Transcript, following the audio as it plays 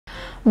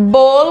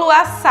Bolo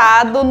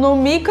assado no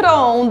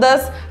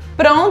micro-ondas,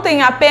 pronto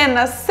em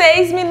apenas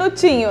 6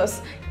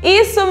 minutinhos.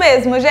 Isso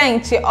mesmo,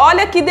 gente,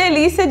 olha que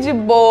delícia de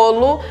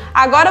bolo.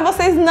 Agora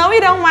vocês não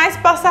irão mais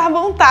passar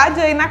vontade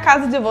aí na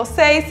casa de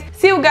vocês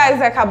se o gás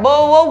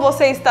acabou, ou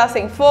você está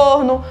sem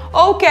forno,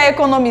 ou quer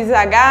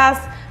economizar gás.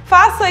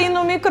 Faça aí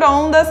no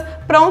micro-ondas,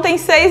 pronto em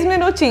 6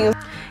 minutinhos.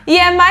 E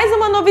é mais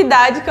uma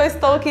novidade que eu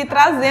estou aqui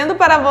trazendo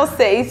para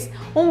vocês,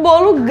 um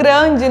bolo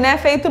grande, né,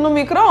 feito no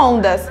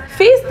micro-ondas.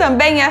 Fiz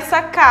também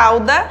essa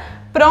calda,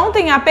 pronta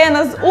em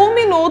apenas 1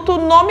 minuto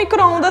no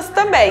micro-ondas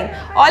também.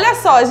 Olha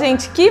só,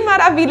 gente, que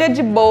maravilha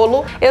de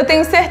bolo. Eu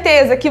tenho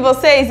certeza que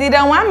vocês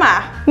irão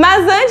amar.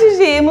 Mas antes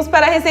de irmos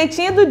para a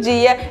receitinha do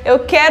dia, eu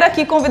quero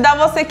aqui convidar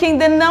você que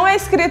ainda não é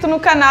inscrito no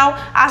canal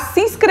a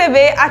se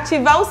inscrever,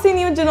 ativar o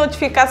sininho de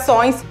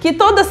notificações, que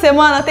toda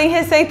semana tem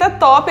receita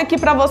top aqui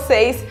para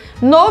vocês.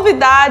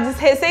 Novidades,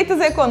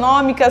 receitas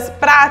econômicas,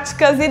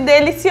 práticas e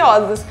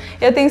deliciosas.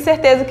 Eu tenho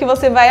certeza que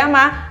você vai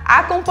amar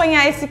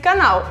acompanhar esse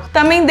canal.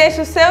 Também deixe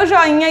o seu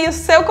joinha e o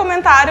seu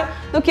comentário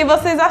do que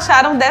vocês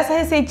acharam dessa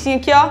receitinha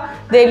aqui, ó,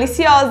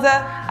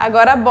 deliciosa.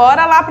 Agora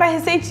bora lá para a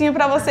receitinha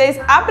para vocês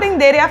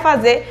aprenderem a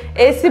fazer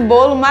esse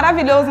bolo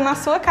maravilhoso na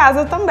sua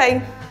casa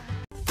também.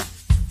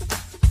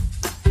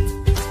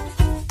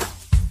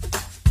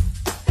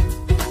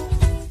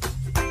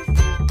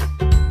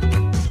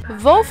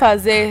 Vou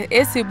fazer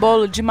esse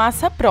bolo de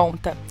massa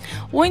pronta.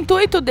 O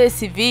intuito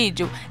desse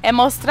vídeo é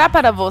mostrar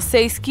para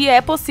vocês que é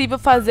possível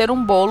fazer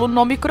um bolo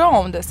no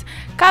micro-ondas.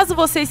 Caso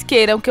vocês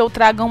queiram que eu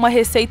traga uma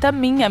receita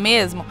minha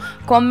mesmo,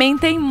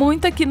 comentem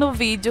muito aqui no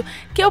vídeo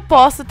que eu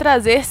posso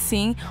trazer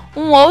sim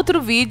um outro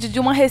vídeo de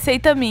uma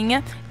receita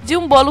minha de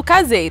um bolo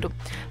caseiro.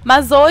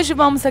 Mas hoje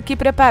vamos aqui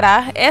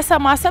preparar essa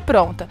massa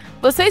pronta.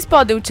 Vocês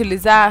podem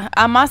utilizar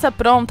a massa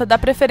pronta da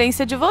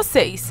preferência de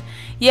vocês.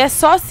 E é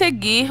só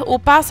seguir o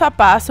passo a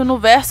passo no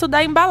verso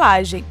da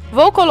embalagem.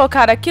 Vou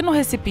colocar aqui no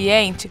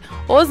recipiente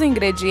os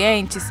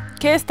ingredientes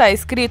que está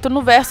escrito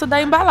no verso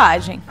da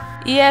embalagem.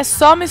 E é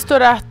só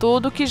misturar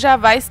tudo que já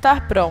vai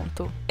estar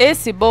pronto.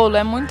 Esse bolo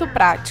é muito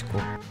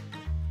prático.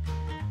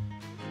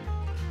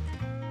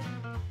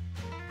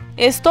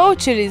 Estou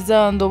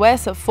utilizando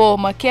essa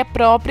forma que é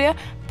própria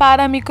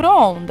para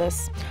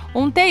micro-ondas.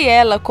 Untei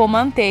ela com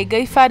manteiga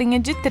e farinha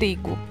de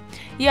trigo.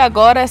 E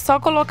agora é só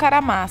colocar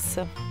a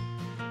massa.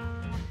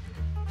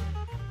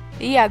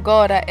 E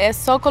agora é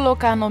só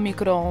colocar no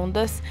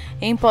micro-ondas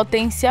em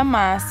potência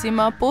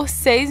máxima por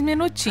 6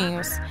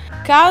 minutinhos.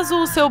 Caso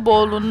o seu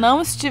bolo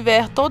não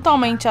estiver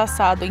totalmente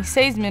assado em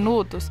 6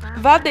 minutos,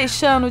 vá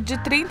deixando de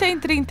 30 em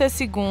 30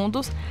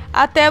 segundos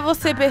até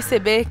você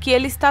perceber que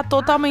ele está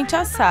totalmente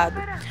assado,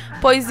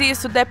 pois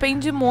isso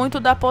depende muito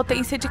da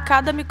potência de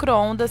cada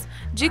micro-ondas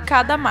de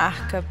cada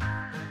marca.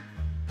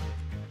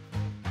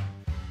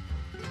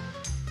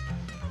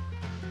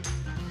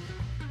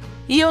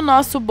 E o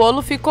nosso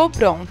bolo ficou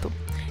pronto.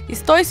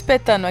 Estou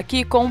espetando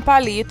aqui com um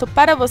palito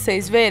para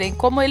vocês verem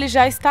como ele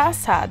já está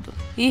assado.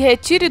 E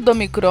retire do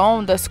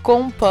micro-ondas com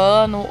um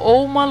pano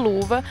ou uma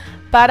luva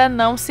para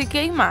não se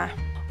queimar.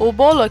 O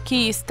bolo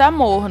aqui está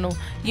morno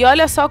e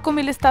olha só como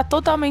ele está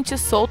totalmente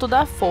solto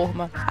da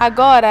forma.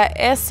 Agora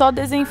é só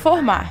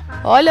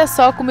desenformar. Olha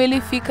só como ele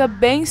fica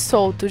bem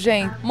solto,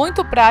 gente.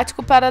 Muito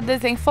prático para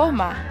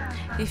desenformar.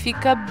 E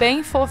fica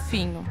bem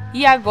fofinho.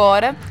 E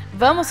agora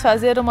vamos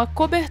fazer uma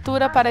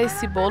cobertura para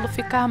esse bolo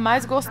ficar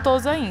mais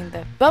gostoso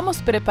ainda. Vamos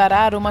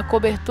preparar uma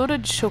cobertura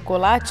de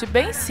chocolate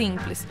bem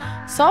simples,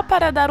 só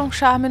para dar um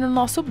charme no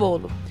nosso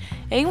bolo.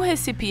 Em um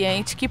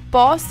recipiente que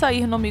possa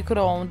ir no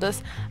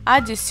micro-ondas,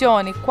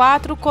 adicione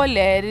 4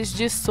 colheres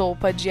de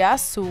sopa de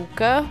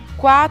açúcar,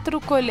 4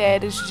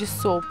 colheres de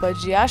sopa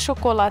de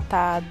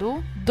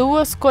achocolatado,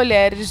 2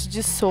 colheres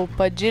de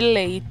sopa de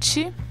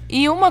leite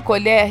e 1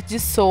 colher de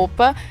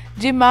sopa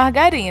de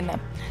margarina.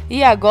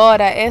 E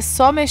agora é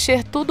só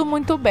mexer tudo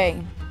muito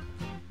bem.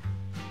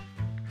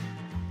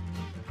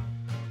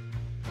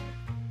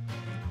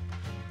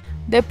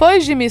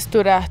 Depois de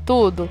misturar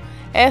tudo,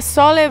 é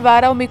só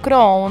levar ao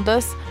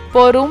micro-ondas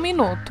por 1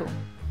 minuto.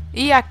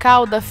 E a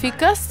calda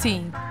fica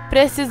assim.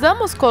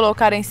 Precisamos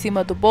colocar em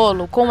cima do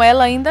bolo com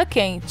ela ainda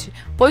quente,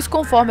 pois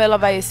conforme ela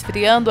vai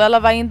esfriando, ela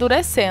vai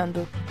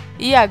endurecendo.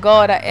 E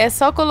agora é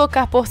só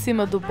colocar por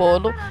cima do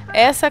bolo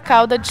essa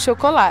calda de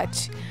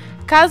chocolate.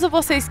 Caso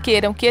vocês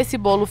queiram que esse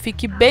bolo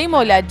fique bem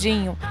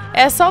molhadinho,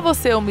 é só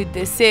você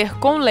umedecer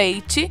com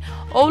leite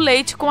ou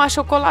leite com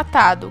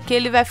achocolatado, que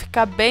ele vai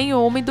ficar bem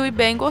úmido e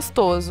bem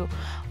gostoso.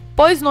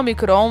 Pois no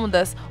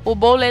micro-ondas, o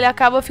bolo ele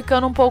acaba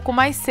ficando um pouco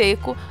mais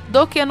seco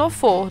do que no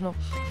forno.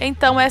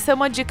 Então essa é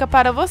uma dica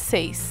para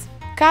vocês.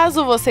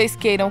 Caso vocês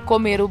queiram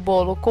comer o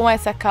bolo com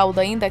essa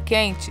calda ainda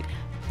quente,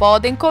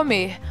 podem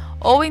comer.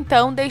 Ou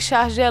então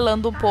deixar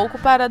gelando um pouco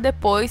para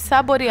depois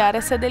saborear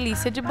essa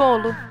delícia de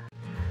bolo.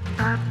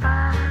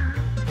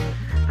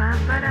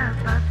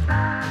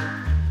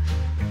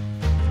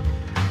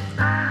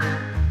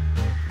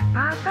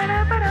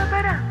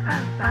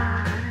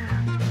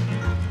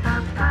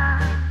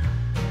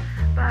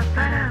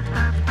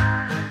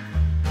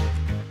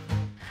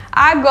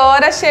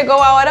 Agora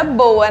chegou a hora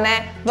boa,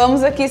 né?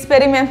 Vamos aqui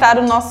experimentar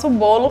o nosso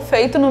bolo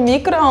feito no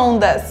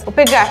micro-ondas. Vou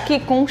pegar aqui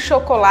com um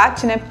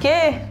chocolate, né?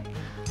 Porque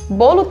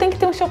bolo tem que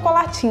ter um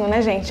chocolatinho,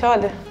 né, gente?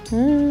 Olha.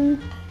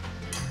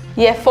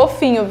 E é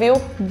fofinho, viu?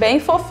 Bem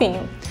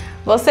fofinho.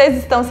 Vocês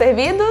estão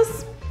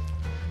servidos?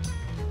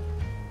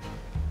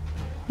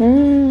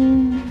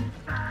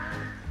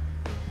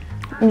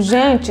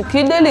 Gente,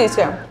 que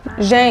delícia!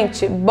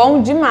 Gente,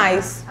 bom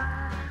demais!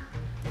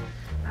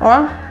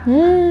 Ó.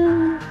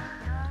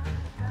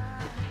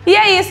 E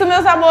é isso,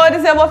 meus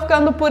amores. Eu vou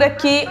ficando por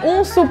aqui.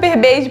 Um super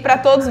beijo para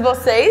todos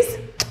vocês.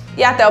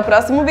 E até o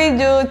próximo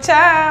vídeo.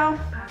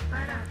 Tchau!